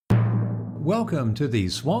Welcome to the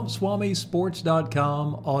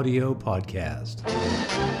SwampSwamiSports.com audio podcast.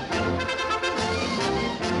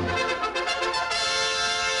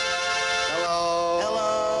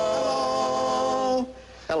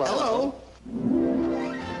 Hello.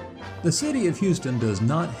 The city of Houston does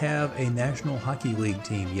not have a National Hockey League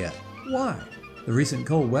team yet. Why? The recent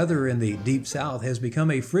cold weather in the Deep South has become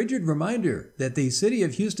a frigid reminder that the city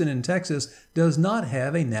of Houston in Texas does not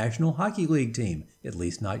have a National Hockey League team, at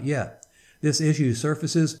least not yet. This issue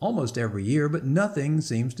surfaces almost every year, but nothing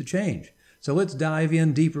seems to change. So let's dive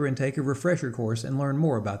in deeper and take a refresher course and learn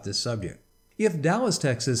more about this subject. If Dallas,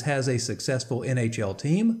 Texas has a successful NHL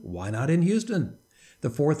team, why not in Houston? The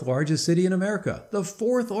fourth largest city in America, the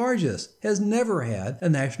fourth largest, has never had a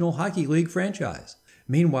National Hockey League franchise.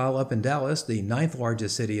 Meanwhile, up in Dallas, the ninth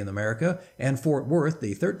largest city in America, and Fort Worth,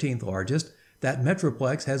 the 13th largest, that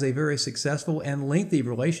metroplex has a very successful and lengthy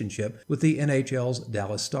relationship with the NHL's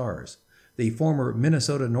Dallas Stars. The former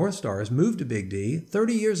Minnesota North Stars moved to Big D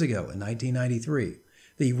 30 years ago in 1993.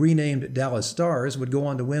 The renamed Dallas Stars would go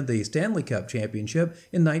on to win the Stanley Cup Championship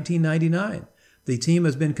in 1999. The team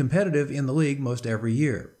has been competitive in the league most every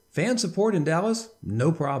year. Fan support in Dallas?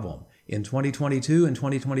 No problem. In 2022 and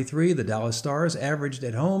 2023, the Dallas Stars averaged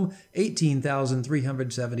at home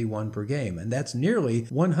 18,371 per game, and that's nearly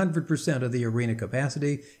 100% of the arena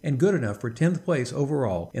capacity and good enough for 10th place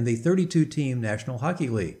overall in the 32-team National Hockey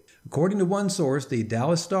League. According to one source, the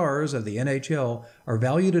Dallas Stars of the NHL are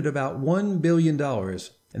valued at about $1 billion,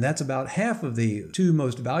 and that's about half of the two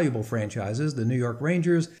most valuable franchises, the New York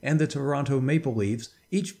Rangers and the Toronto Maple Leafs,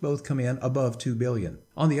 each both come in above $2 billion.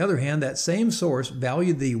 On the other hand, that same source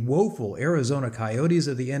valued the woeful Arizona Coyotes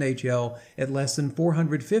of the NHL at less than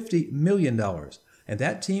 $450 million. And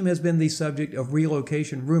that team has been the subject of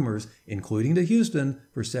relocation rumors, including to Houston,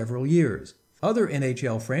 for several years. Other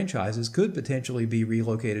NHL franchises could potentially be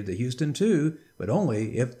relocated to Houston too, but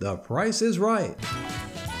only if the price is right.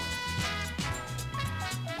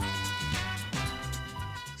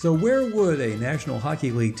 So where would a National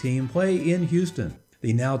Hockey League team play in Houston?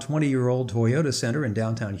 The now 20-year-old Toyota Center in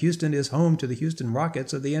downtown Houston is home to the Houston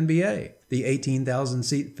Rockets of the NBA. The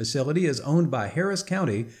 18,000-seat facility is owned by Harris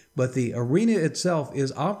County, but the arena itself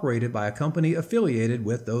is operated by a company affiliated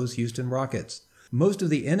with those Houston Rockets. Most of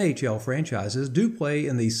the NHL franchises do play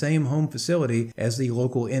in the same home facility as the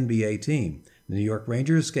local NBA team. The New York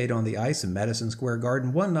Rangers skate on the ice in Madison Square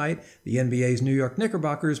Garden one night. The NBA's New York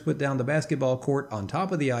Knickerbockers put down the basketball court on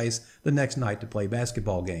top of the ice the next night to play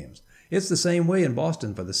basketball games. It's the same way in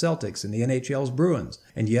Boston for the Celtics and the NHL's Bruins.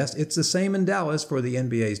 And yes, it's the same in Dallas for the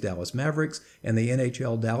NBA's Dallas Mavericks and the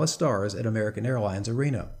NHL Dallas Stars at American Airlines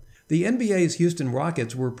Arena. The NBA's Houston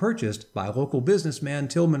Rockets were purchased by local businessman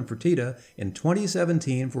Tillman Fertitta in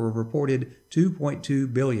 2017 for a reported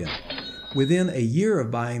 $2.2 billion. Within a year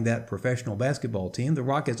of buying that professional basketball team, the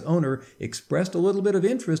Rockets owner expressed a little bit of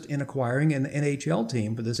interest in acquiring an NHL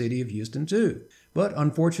team for the city of Houston too. But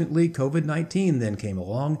unfortunately, COVID-19 then came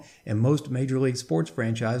along, and most Major League sports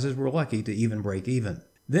franchises were lucky to even break even.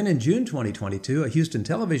 Then in June 2022, a Houston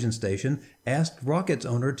television station asked Rockets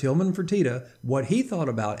owner Tillman Fertitta what he thought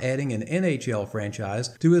about adding an NHL franchise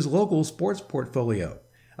to his local sports portfolio.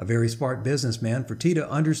 A very smart businessman, Fertitta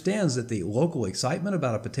understands that the local excitement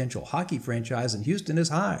about a potential hockey franchise in Houston is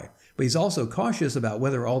high, but he's also cautious about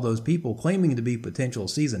whether all those people claiming to be potential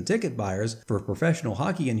season ticket buyers for professional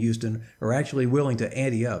hockey in Houston are actually willing to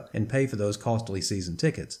ante up and pay for those costly season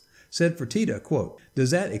tickets. Said Fertitta, quote,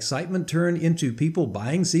 "Does that excitement turn into people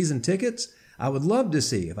buying season tickets? I would love to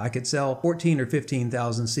see if I could sell 14 or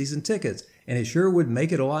 15,000 season tickets, and it sure would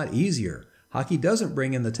make it a lot easier. Hockey doesn't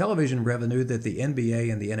bring in the television revenue that the NBA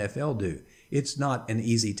and the NFL do. It's not an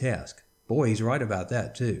easy task." Boy, he's right about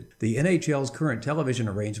that too. The NHL's current television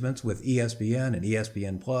arrangements with ESPN and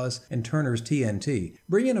ESPN Plus and Turner's TNT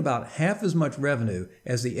bring in about half as much revenue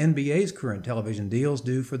as the NBA's current television deals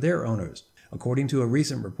do for their owners. According to a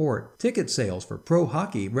recent report, ticket sales for pro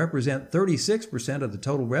hockey represent 36% of the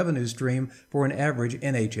total revenue stream for an average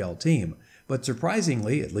NHL team. But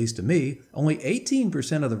surprisingly, at least to me, only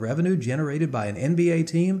 18% of the revenue generated by an NBA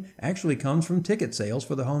team actually comes from ticket sales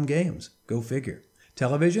for the home games. Go figure.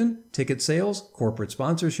 Television, ticket sales, corporate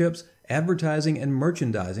sponsorships, advertising, and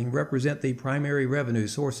merchandising represent the primary revenue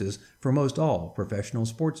sources for most all professional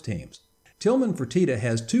sports teams. Tillman Fertitta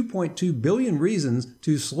has 2.2 billion reasons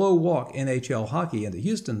to slow walk NHL hockey into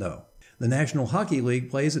Houston, though. The National Hockey League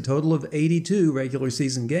plays a total of 82 regular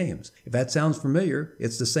season games. If that sounds familiar,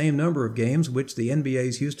 it's the same number of games which the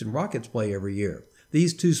NBA's Houston Rockets play every year.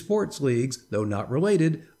 These two sports leagues, though not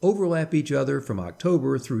related, overlap each other from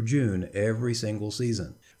October through June every single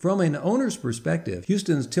season. From an owner's perspective,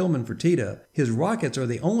 Houston's Tillman Fertitta, his Rockets are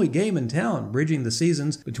the only game in town bridging the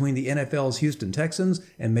seasons between the NFL's Houston Texans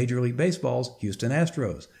and Major League Baseball's Houston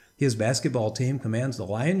Astros. His basketball team commands the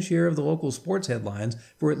lion's share of the local sports headlines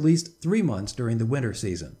for at least 3 months during the winter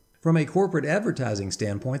season. From a corporate advertising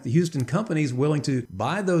standpoint, the Houston company is willing to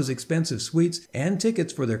buy those expensive suites and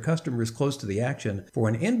tickets for their customers close to the action for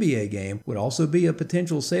an NBA game would also be a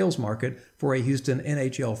potential sales market for a Houston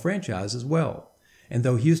NHL franchise as well. And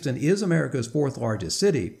though Houston is America's 4th largest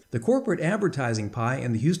city, the corporate advertising pie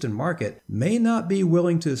in the Houston market may not be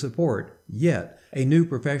willing to support, yet, a new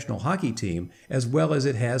professional hockey team, as well as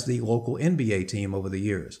it has the local NBA team over the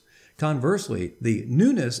years. Conversely, the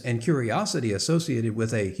newness and curiosity associated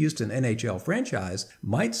with a Houston NHL franchise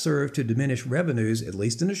might serve to diminish revenues, at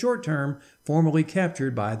least in the short term, formerly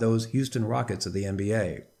captured by those Houston Rockets of the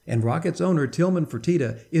NBA. And Rockets owner Tillman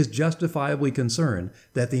Fertitta is justifiably concerned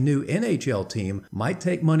that the new NHL team might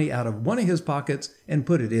take money out of one of his pockets and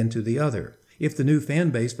put it into the other. If the new fan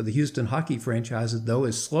base for the Houston hockey franchises, though,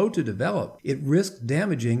 is slow to develop, it risks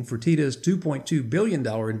damaging Fertitta's $2.2 billion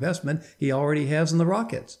investment he already has in the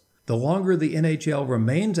Rockets. The longer the NHL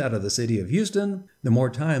remains out of the city of Houston, the more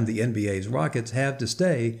time the NBA's Rockets have to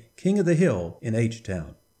stay king of the hill in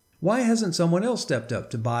H-Town. Why hasn't someone else stepped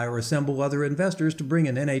up to buy or assemble other investors to bring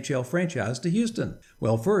an NHL franchise to Houston?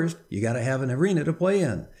 Well, first, you got to have an arena to play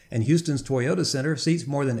in, and Houston's Toyota Center seats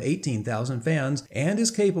more than 18,000 fans and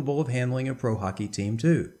is capable of handling a pro hockey team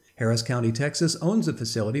too. Harris County, Texas owns the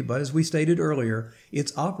facility, but as we stated earlier,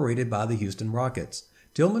 it's operated by the Houston Rockets.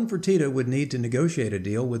 Tillman Fertitta would need to negotiate a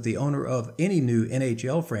deal with the owner of any new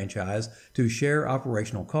NHL franchise to share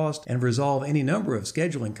operational costs and resolve any number of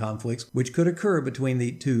scheduling conflicts which could occur between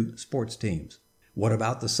the two sports teams. What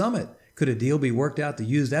about the Summit? Could a deal be worked out to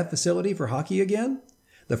use that facility for hockey again?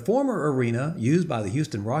 The former arena, used by the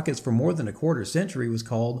Houston Rockets for more than a quarter century, was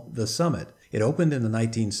called the Summit. It opened in the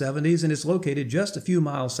 1970s and is located just a few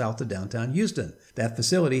miles south of downtown Houston. That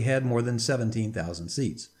facility had more than 17,000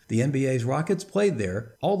 seats. The NBA's Rockets played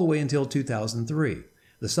there all the way until 2003.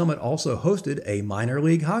 The Summit also hosted a minor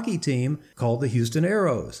league hockey team called the Houston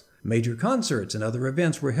Aeros. Major concerts and other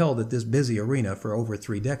events were held at this busy arena for over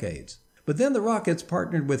 3 decades. But then the Rockets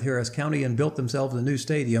partnered with Harris County and built themselves a new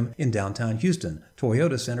stadium in downtown Houston.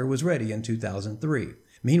 Toyota Center was ready in 2003.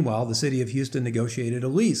 Meanwhile, the city of Houston negotiated a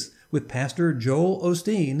lease with Pastor Joel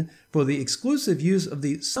Osteen for the exclusive use of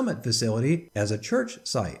the Summit facility as a church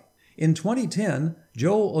site. In 2010,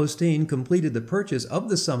 Joel Osteen completed the purchase of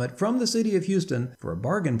the Summit from the city of Houston for a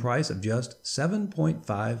bargain price of just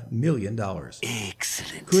 $7.5 million.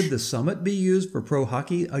 Excellent. Could the Summit be used for pro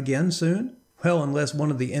hockey again soon? Well, unless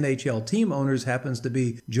one of the NHL team owners happens to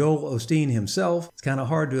be Joel Osteen himself, it's kind of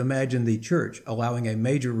hard to imagine the church allowing a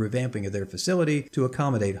major revamping of their facility to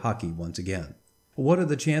accommodate hockey once again. What are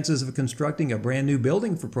the chances of constructing a brand new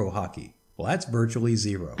building for pro hockey? Well, that's virtually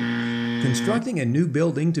zero. Constructing a new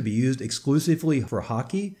building to be used exclusively for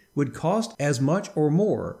hockey would cost as much or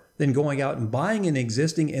more than going out and buying an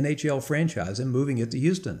existing NHL franchise and moving it to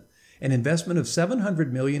Houston. An investment of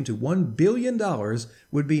 $700 million to $1 billion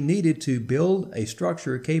would be needed to build a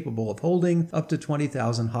structure capable of holding up to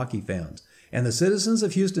 20,000 hockey fans. And the citizens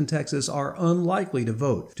of Houston, Texas are unlikely to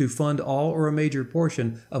vote to fund all or a major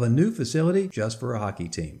portion of a new facility just for a hockey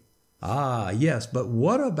team. Ah, yes, but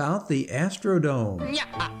what about the Astrodome?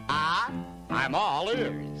 I'm all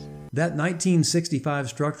ears. That 1965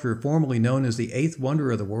 structure, formerly known as the eighth wonder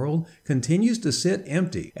of the world, continues to sit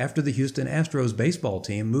empty after the Houston Astros baseball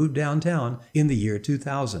team moved downtown in the year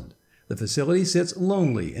 2000. The facility sits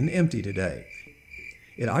lonely and empty today.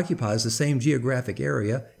 It occupies the same geographic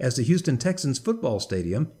area as the Houston Texans football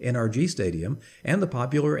stadium, NRG Stadium, and the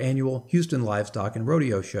popular annual Houston Livestock and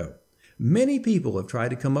Rodeo Show. Many people have tried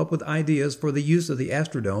to come up with ideas for the use of the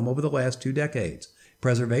Astrodome over the last 2 decades.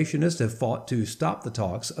 Preservationists have fought to stop the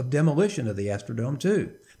talks of demolition of the Astrodome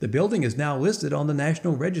too. The building is now listed on the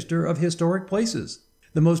National Register of Historic Places.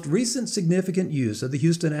 The most recent significant use of the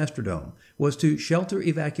Houston Astrodome was to shelter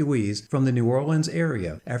evacuees from the New Orleans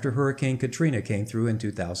area after Hurricane Katrina came through in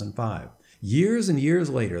 2005. Years and years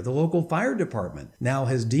later, the local fire department now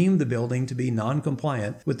has deemed the building to be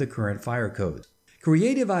non-compliant with the current fire codes.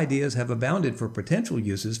 Creative ideas have abounded for potential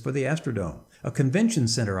uses for the Astrodome. A convention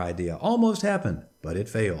center idea almost happened, but it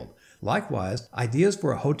failed. Likewise, ideas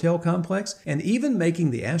for a hotel complex and even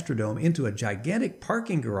making the Astrodome into a gigantic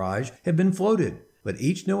parking garage have been floated, but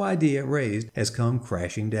each new idea raised has come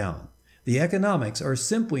crashing down. The economics are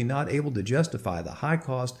simply not able to justify the high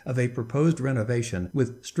cost of a proposed renovation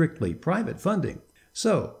with strictly private funding.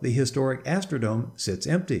 So, the historic Astrodome sits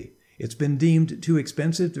empty. It's been deemed too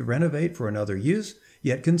expensive to renovate for another use.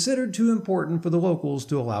 yet considered too important for the locals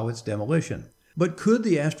to allow its demolition. But could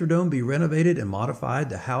the Astrodome be renovated and modified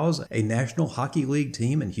to house a National Hockey League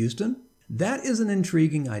team in Houston? That is an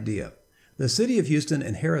intriguing idea. The City of Houston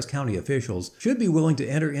and Harris County officials should be willing to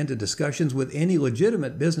enter into discussions with any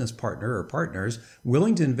legitimate business partner or partners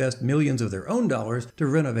willing to invest millions of their own dollars to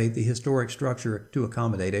renovate the historic structure to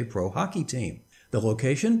accommodate a pro hockey team. The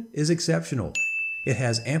location is exceptional. It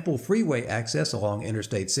has ample freeway access along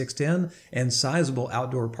Interstate 610 and sizable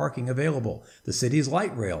outdoor parking available. The city's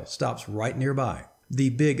light rail stops right nearby. The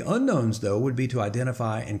big unknowns, though, would be to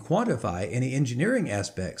identify and quantify any engineering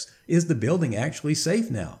aspects. Is the building actually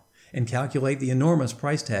safe now? And calculate the enormous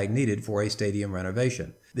price tag needed for a stadium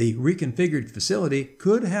renovation. The reconfigured facility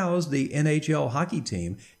could house the NHL hockey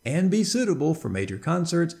team and be suitable for major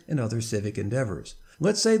concerts and other civic endeavors.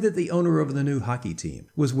 Let's say that the owner of the new hockey team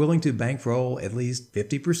was willing to bankroll at least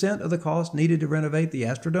 50% of the cost needed to renovate the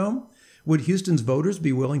Astrodome. Would Houston's voters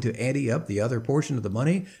be willing to ante up the other portion of the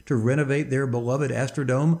money to renovate their beloved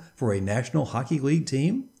Astrodome for a National Hockey League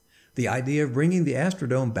team? The idea of bringing the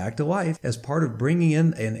Astrodome back to life as part of bringing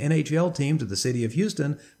in an NHL team to the city of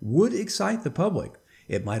Houston would excite the public.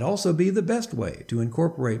 It might also be the best way to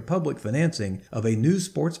incorporate public financing of a new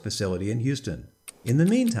sports facility in Houston. In the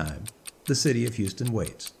meantime, the city of Houston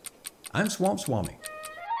waits. I'm Swamp Swami.